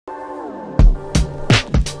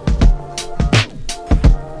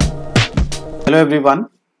Hello everyone.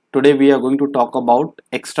 Today we are going to talk about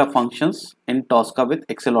extra functions in TOSCA with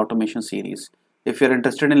Excel automation series. If you're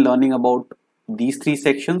interested in learning about these three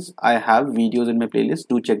sections, I have videos in my playlist.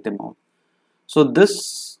 Do check them out. So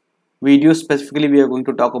this video specifically we are going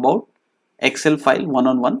to talk about Excel file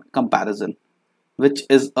one-on-one comparison, which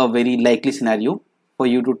is a very likely scenario for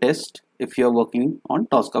you to test if you are working on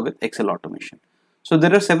TOSCA with Excel automation. So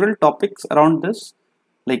there are several topics around this,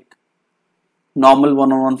 like normal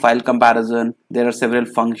one-on-one file comparison. There are several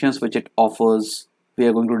functions which it offers. We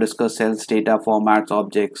are going to discuss cells, data, formats,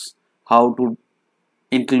 objects, how to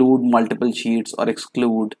include multiple sheets or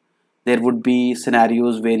exclude. There would be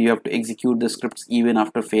scenarios where you have to execute the scripts even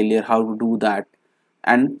after failure, how to do that,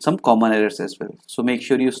 and some common errors as well. So make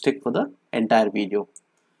sure you stick for the entire video.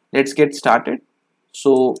 Let's get started.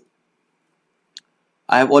 So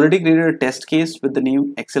I have already created a test case with the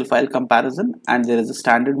name Excel file comparison, and there is a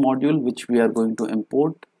standard module which we are going to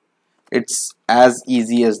import. It's as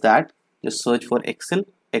easy as that. Just search for Excel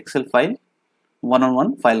file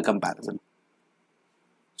one-on-one file comparison.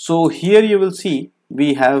 So here you will see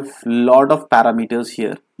we have lot of parameters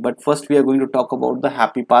here, but first we are going to talk about the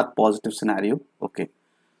happy path positive scenario. Okay.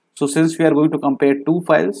 So since we are going to compare two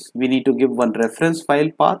files, we need to give one reference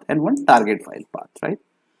file path and one target file path, right?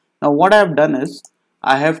 Now what I have done is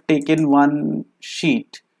I have taken one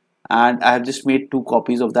sheet and I have just made two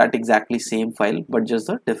copies of that exactly same file, but just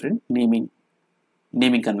a different naming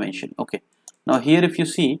convention. Okay. Now here if you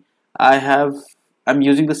see, I'm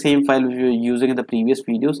using the same file which we were using in the previous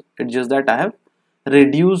videos. It's just that I have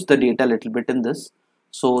reduced the data a little bit in this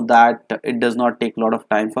so that it does not take a lot of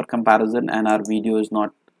time for comparison and our video is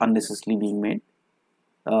not unnecessarily being made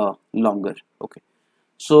longer. Okay.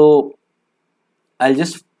 So I'll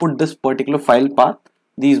just put this particular file path.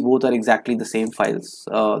 These both are exactly the same files,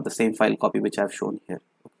 the same file copy which I've shown here.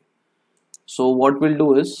 Okay. So what we'll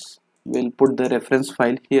do is we'll put the reference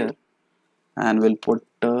file here and we'll put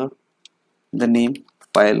the name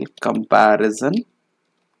file comparison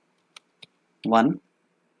 1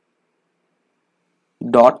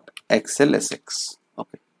 dot xlsx.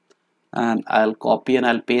 Okay, and I'll copy and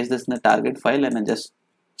I'll paste this in the target file and I just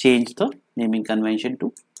change the naming convention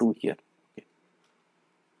to 2 here. Okay.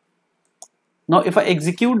 Now if I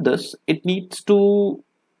execute this, it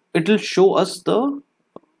will show us the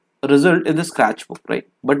result in the scratchbook, right?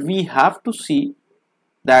 But we have to see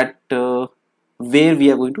that where we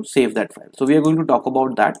are going to save that file. So we are going to talk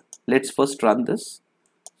about that. Let's first run this.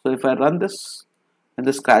 So if I run this in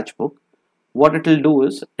the scratchbook, what it will do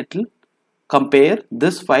is it will compare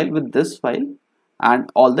this file with this file and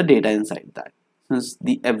all the data inside that. Since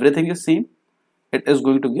everything is same, it is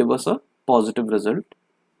going to give us a positive result.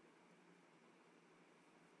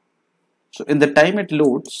 So in the time it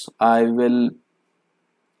loads, I will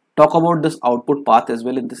talk about this output path as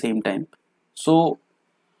well in the same time. So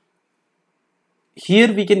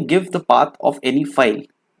here we can give the path of any file.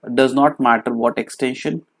 It does not matter what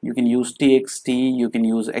extension. You can use txt, you can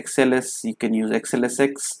use xls, you can use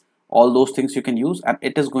xlsx, all those things you can use, and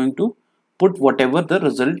it is going to put whatever the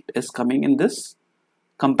result is coming in this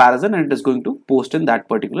comparison and it is going to post in that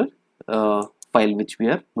particular file which we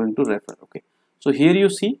are going to refer. Okay, so here you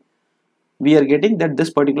see we are getting that this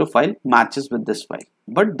particular file matches with this file,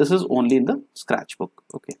 but this is only in the scratchbook.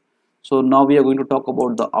 Okay, so now we are going to talk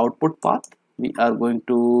about the output path. We are going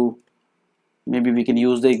to, maybe we can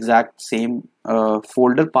use the exact same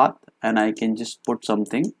folder path and I can just put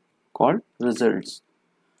something called results,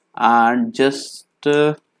 and just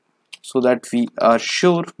so that we are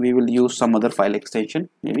sure, we will use some other file extension,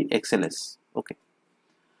 maybe xls. Okay,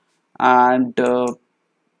 and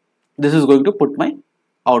this is going to put my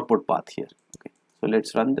output path here. Okay, so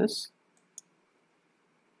let's run this.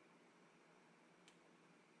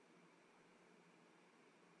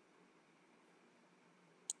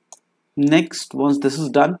 Next, once this is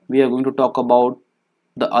done, we are going to talk about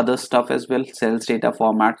the other stuff as well: cells, data,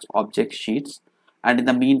 formats, objects, sheets. And in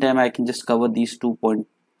the meantime, I can just cover these 2 points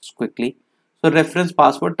quickly. So reference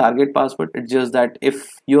password, target password, it's just that if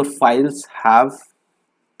your files have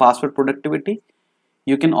password productivity,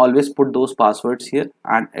 you can always put those passwords here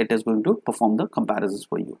and it is going to perform the comparisons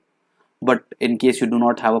for you. But in case you do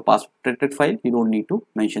not have a password protected file, you don't need to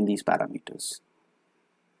mention these parameters.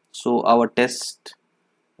 So our test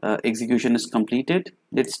execution is completed.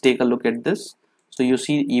 Let's take a look at this. So you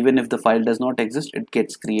see, even if the file does not exist, it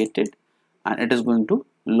gets created and it is going to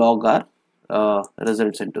log our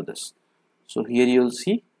results into this. So here you will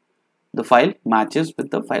see the file matches with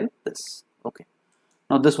the file this. Okay,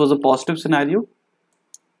 now this was a positive scenario.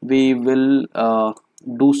 We will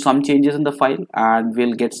do some changes in the file and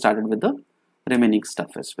we'll get started with the remaining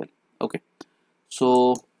stuff as well. Okay,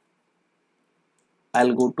 so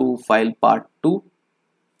I'll go to file part 2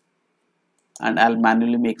 and I'll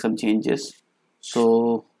manually make some changes.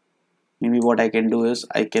 So maybe what I can do is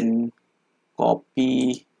I can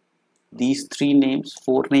copy these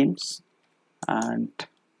 4 names, and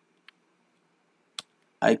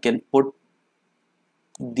I can put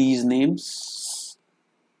these names,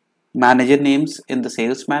 manager names, in the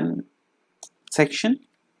salesman section.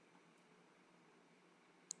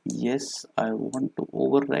 Yes, I want to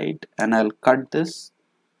override, and I'll cut this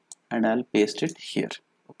and I'll paste it here.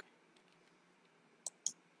 Okay.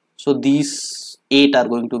 So these 8 are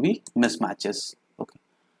going to be mismatches. Okay.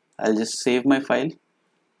 I'll just save my file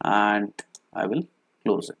and I will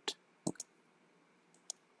close it. Okay.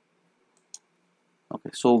 Okay.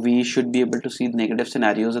 So we should be able to see the negative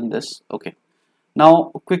scenarios in this. Okay.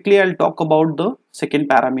 Now quickly I'll talk about the second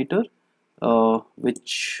parameter,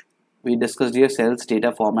 which we discussed here: cells,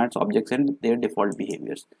 data, formats, objects, and their default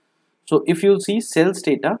behaviors. So if you see cells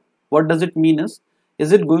data, what does it mean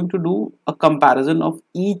is it going to do a comparison of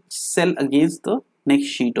each cell against the next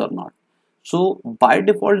sheet or not? So by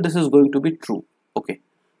default this is going to be true. Okay,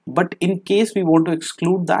 but in case we want to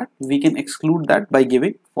exclude that, we can exclude that by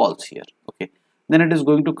giving false here. Okay, then it is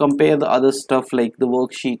going to compare the other stuff like the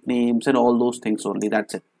worksheet names and all those things only.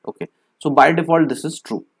 That's it. Okay, so by default this is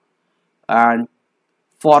true. And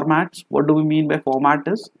formats, what do we mean by format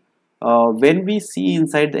is when we see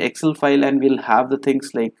inside the Excel file and we'll have the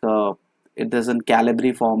things like it is in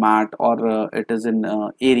Calibri format or it is in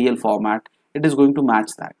Arial format, it is going to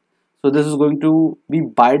match that. So this is going to be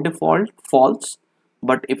by default false,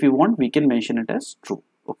 but if you want we can mention it as true.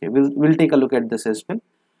 Okay, we'll take a look at this as well.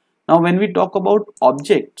 Now when we talk about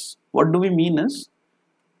objects, what do we mean is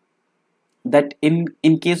that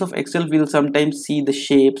in case of Excel we'll sometimes see the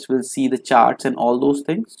shapes, we'll see the charts and all those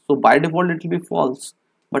things. So by default it will be false,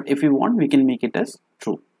 but if we want we can make it as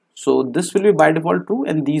true. So this will be by default true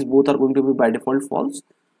and these both are going to be by default false,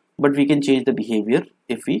 but we can change the behavior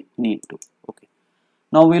if we need to. Okay,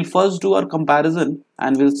 now we'll first do our comparison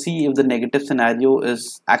and we'll see if the negative scenario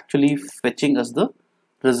is actually fetching us the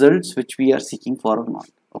results which we are seeking for or not.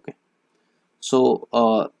 Okay,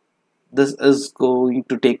 so this is going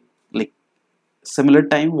to take like similar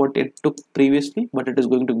time what it took previously, but it is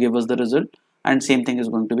going to give us the result, and same thing is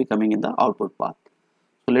going to be coming in the output path.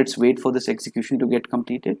 So let's wait for this execution to get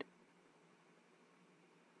completed.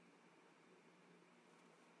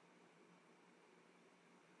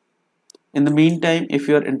 In the meantime, if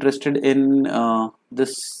you are interested in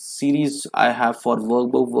this series I have for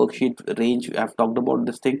workbook, worksheet, range, I have talked about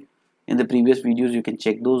this thing in the previous videos. You can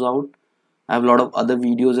check those out. I have a lot of other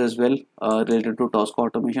videos as well related to TOSCA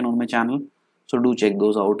automation on my channel, so do check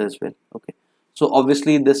those out as well. Okay, so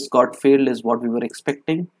obviously this got failed is what we were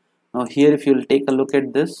expecting. Now here if you'll take a look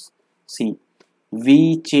at this, see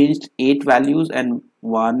we changed 8 values and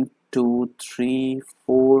 1 2 3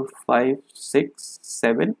 4 5 6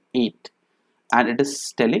 7 8, and it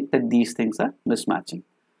is telling that these things are mismatching.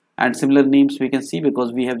 And similar names we can see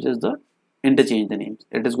because we have just the interchange the names.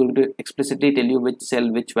 It is going to explicitly tell you which cell,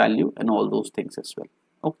 which value, and all those things as well.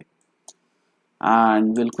 Okay,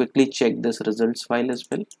 and we'll quickly check this results file as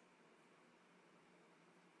well.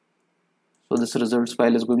 So this results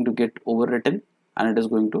file is going to get overwritten and it is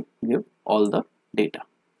going to give all the data.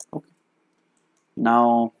 Okay,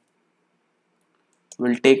 now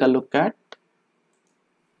we'll take a look at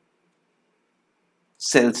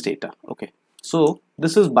cells data. Okay, so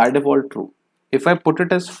this is by default true. If I put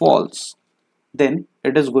it as false, then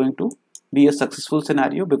it is going to be a successful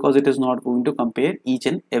scenario because it is not going to compare each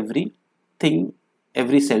and every thing,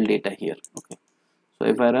 every cell data here. Okay, so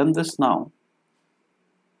if I run this now,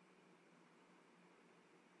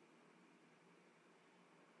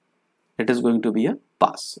 it is going to be a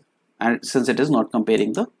pass, and since it is not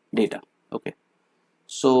comparing the data. Okay,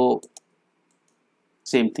 so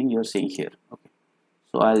same thing you're seeing here. Okay,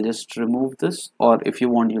 so I'll just remove this, or if you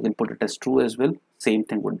want you can put it as true as well, same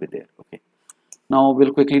thing would be there. Okay, now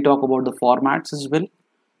we'll quickly talk about the formats as well.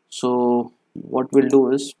 So what we'll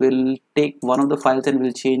do is we'll take one of the files and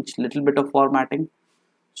we'll change little bit of formatting.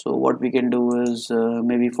 So what we can do is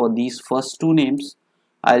maybe for these first 2 names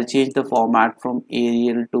I'll change the format from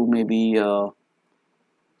Arial to maybe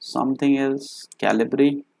something else,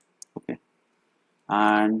 Calibri. Okay,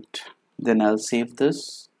 and then I'll save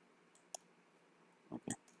this.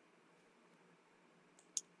 Okay,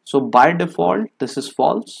 so by default this is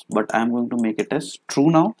false, but I'm going to make it as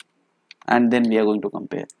true now, and then we are going to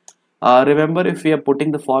compare. Remember, if we are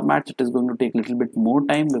putting the formats, it is going to take a little bit more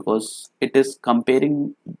time because it is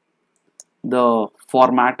comparing the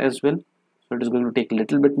format as well. So it is going to take a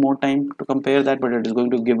little bit more time to compare that, but it is going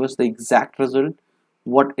to give us the exact result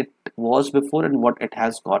what it was before and what it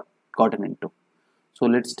has gotten into. So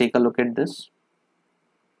let's take a look at this.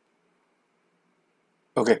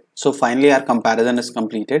 Okay, so finally our comparison is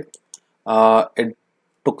completed. It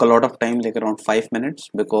took a lot of time, like around 5 minutes,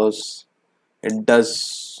 because it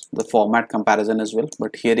does the format comparison as well.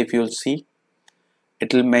 But here, if you'll see,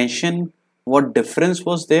 it will mention what difference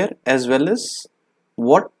was there, as well as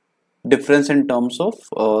what difference in terms of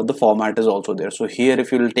the format is also there. So here,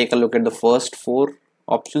 if you will take a look at the first four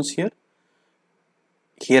options here,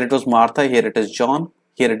 here it was Martha, here it is John,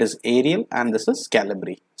 here it is Ariel, and this is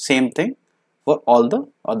Calibri. Same thing for all the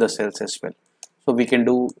other cells as well. So we can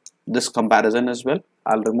do this comparison as well.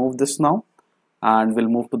 I'll remove this now and we'll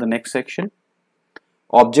move to the next section.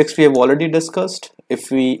 Objects we have already discussed.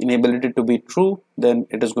 If we enable it to be true, then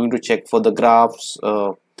it is going to check for the graphs,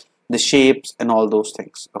 the shapes, and all those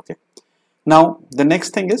things. Okay. Now the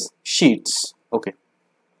next thing is sheets. Okay.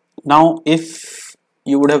 Now if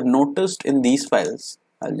you would have noticed in these files,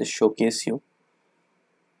 I'll just showcase you.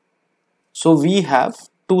 So we have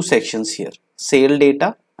two sections here, sale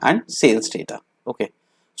data and sales data. Okay.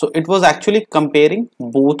 So it was actually comparing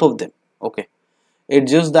both of them. Okay.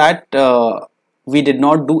 It's just that we did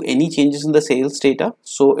not do any changes in the sales data,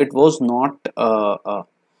 so it was not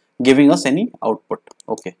giving us any output.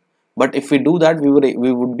 Okay, but if we do that, we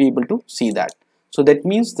would be able to see that. So that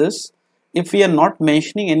means this, if we are not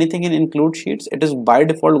mentioning anything in include sheets, it is by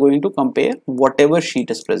default going to compare whatever sheet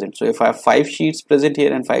is present. So if I have 5 sheets present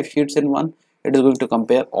here and 5 sheets in one, it is going to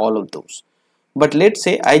compare all of those. But let's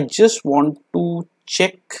say I just want to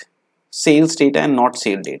check sales data and not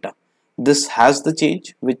sale data. This has the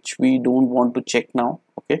change which we don't want to check now.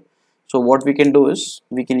 Okay, so what we can do is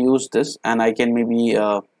we can use this, and I can maybe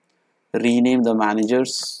rename the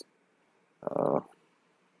managers.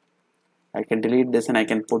 I can delete this and I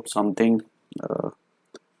can put something,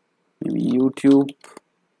 maybe YouTube,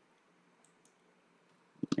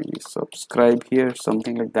 maybe subscribe here,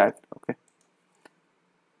 something like that. Okay,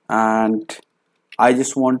 and I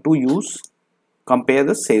just want to use compare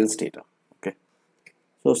the sales data. Okay,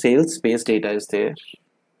 so sales space data is there.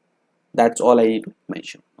 That's all I need to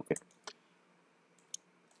mention. Okay,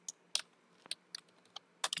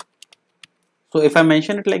 so if I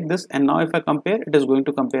mention it like this, and now if I compare, it is going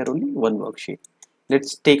to compare only one worksheet.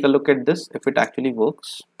 Let's take a look at this if it actually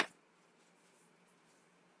works.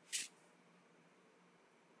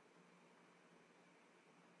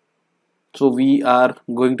 So we are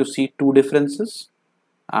going to see two differences,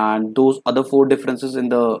 and those other 4 differences in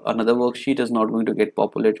the another worksheet is not going to get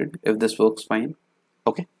populated if this works fine.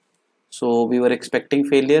 Okay, so we were expecting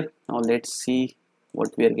failure. Now let's see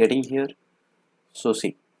what we are getting here. So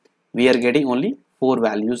see, we are getting only 4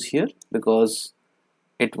 values here because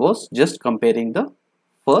it was just comparing the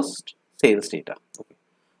first sales data. Okay,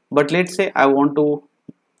 but let's say I want to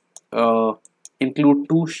include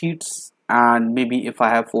 2 sheets, and maybe if I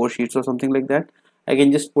have 4 sheets or something like that, I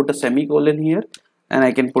can just put a semicolon here and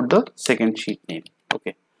I can put the second sheet name.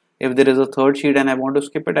 Okay, if there is a third sheet and I want to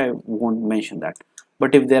skip it, I won't mention that.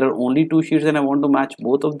 But if there are only 2 sheets and I want to match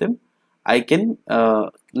both of them, I can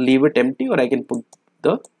leave it empty, or I can put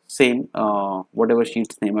the same whatever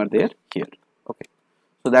sheets name are there here. Okay,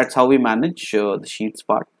 so that's how we manage the sheets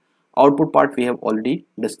part. Output part we have already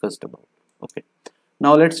discussed about. Okay,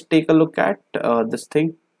 now let's take a look at this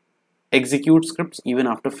thing, execute scripts even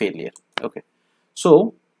after failure. Okay,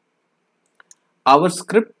 so our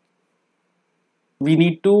script,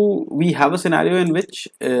 we have a scenario in which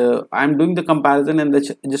I'm doing the comparison and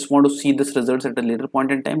just want to see this results at a later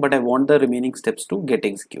point in time, but I want the remaining steps to get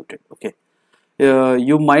executed. Okay,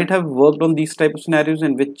 you might have worked on these type of scenarios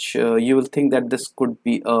in which you will think that this could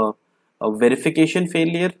be a verification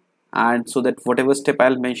failure, and so that whatever step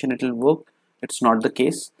I'll mention, it will work. It's not the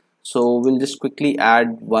case. So we'll just quickly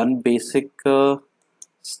add one basic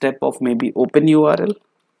step of maybe open URL.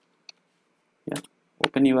 Yeah,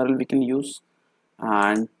 open URL we can use,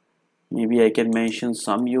 and maybe I can mention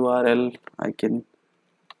some URL. I can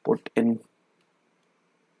put in,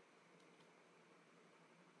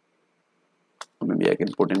 maybe I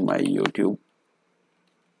can put in my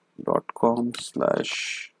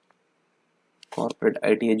youtube.com/corporate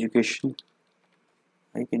IT education.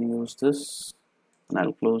 I can use this, and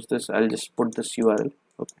I'll close this. I'll just put this URL.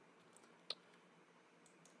 Okay.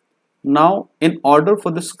 Now, in order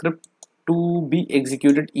for the script to be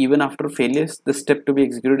executed even after failures, the step to be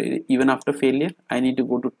executed even after failure, I need to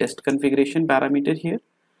go to test configuration parameter here,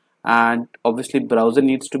 and obviously browser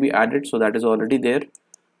needs to be added, so that is already there.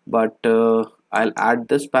 But I'll add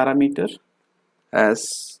this parameter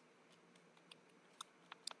as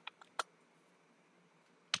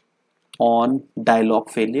on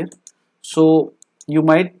dialog failure. So you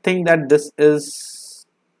might think that this is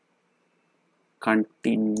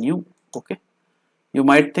continue. Okay, you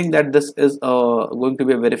might think that this is going to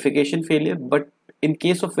be a verification failure, but in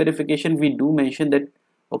case of verification we do mention that,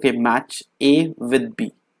 okay, match A with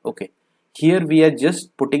B. Okay, here we are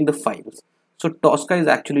just putting the files, so Tosca is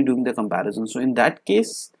actually doing the comparison. So in that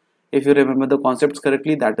case, if you remember the concepts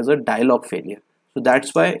correctly, that is a dialog failure. So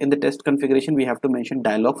that's why in the test configuration we have to mention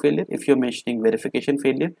dialog failure. If you're mentioning verification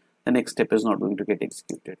failure, the next step is not going to get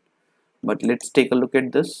executed. But let's take a look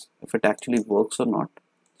at this, if it actually works or not.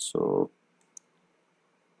 So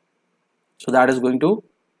that is going to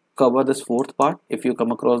cover this fourth part. If you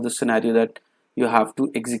come across this scenario that you have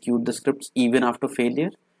to execute the scripts even after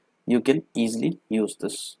failure, you can easily use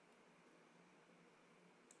this.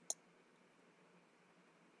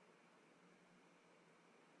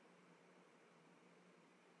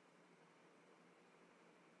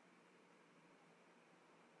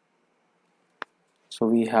 So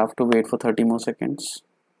we have to wait for 30 more seconds.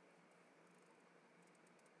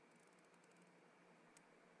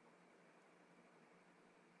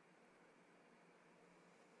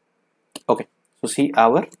 Okay, so see,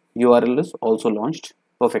 our URL is also launched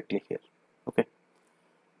perfectly here. Okay,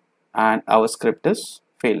 and our script is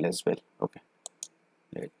failed as well. Okay,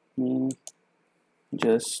 let me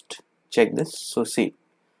just check this. So see,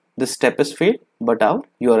 this step is failed, but our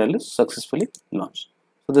URL is successfully launched.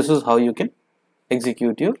 So this is how you can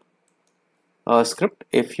execute your script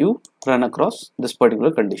if you run across this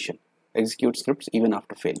particular condition. Execute scripts even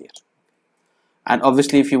after failure. And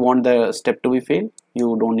obviously if you want the step to be failed,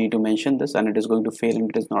 you don't need to mention this, and it is going to fail and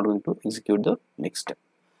it is not going to execute the next step.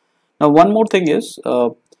 Now one more thing is,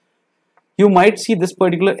 you might see this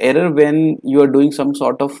particular error when you are doing some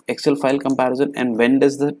sort of Excel file comparison. And when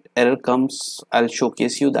does the error comes, I'll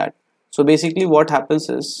showcase you that. So basically what happens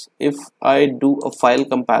is, if I do a file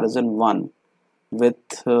comparison 1 with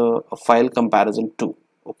a file comparison 2,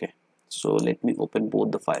 okay, so let me open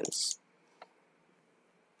both the files.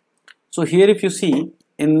 So here if you see,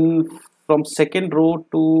 in from second row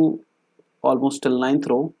to almost till 9th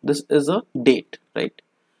row, this is a date, right?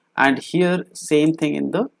 And here same thing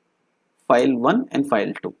in the file 1 and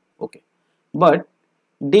file 2. Okay, but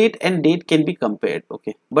date and date can be compared.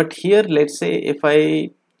 Okay, but here let's say if I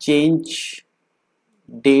change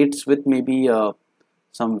dates with maybe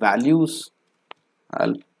some values,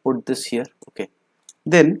 I'll put this here. Okay,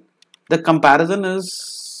 then the comparison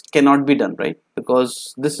is cannot be done, right?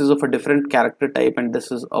 Because this is of a different character type and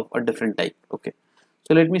this is of a different type. Okay,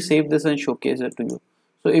 so let me save this and showcase it to you.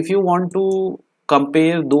 So if you want to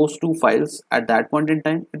compare those two files at that point in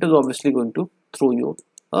time, it is obviously going to throw you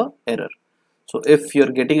a error. So if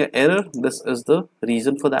you're getting an error, this is the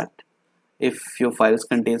reason for that. If your files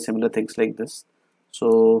contain similar things like this,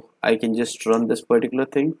 so I can just run this particular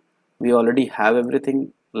thing. We already have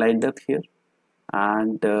everything lined up here,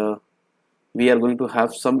 and we are going to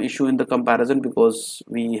have some issue in the comparison because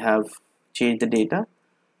we have changed the data,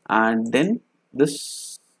 and then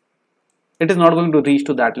this, it is not going to reach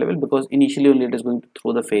to that level because initially only it is going to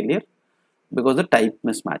throw the failure because the type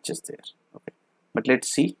mismatch is there. Okay, but let's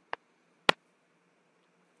see.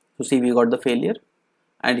 So see, we got the failure,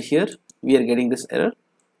 and here we are getting this error.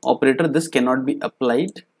 Operator, this cannot be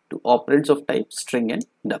applied to operands of type string and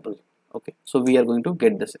double. Okay, so we are going to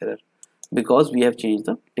get this error because we have changed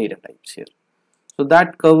the data types here. So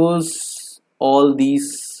that covers all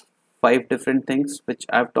these 5 different things which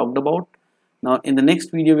I have talked about. Now in the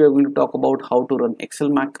next video we are going to talk about how to run Excel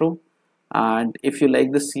macro. And if you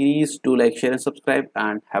like this series, do like, share and subscribe,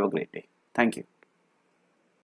 and have a great day. Thank you.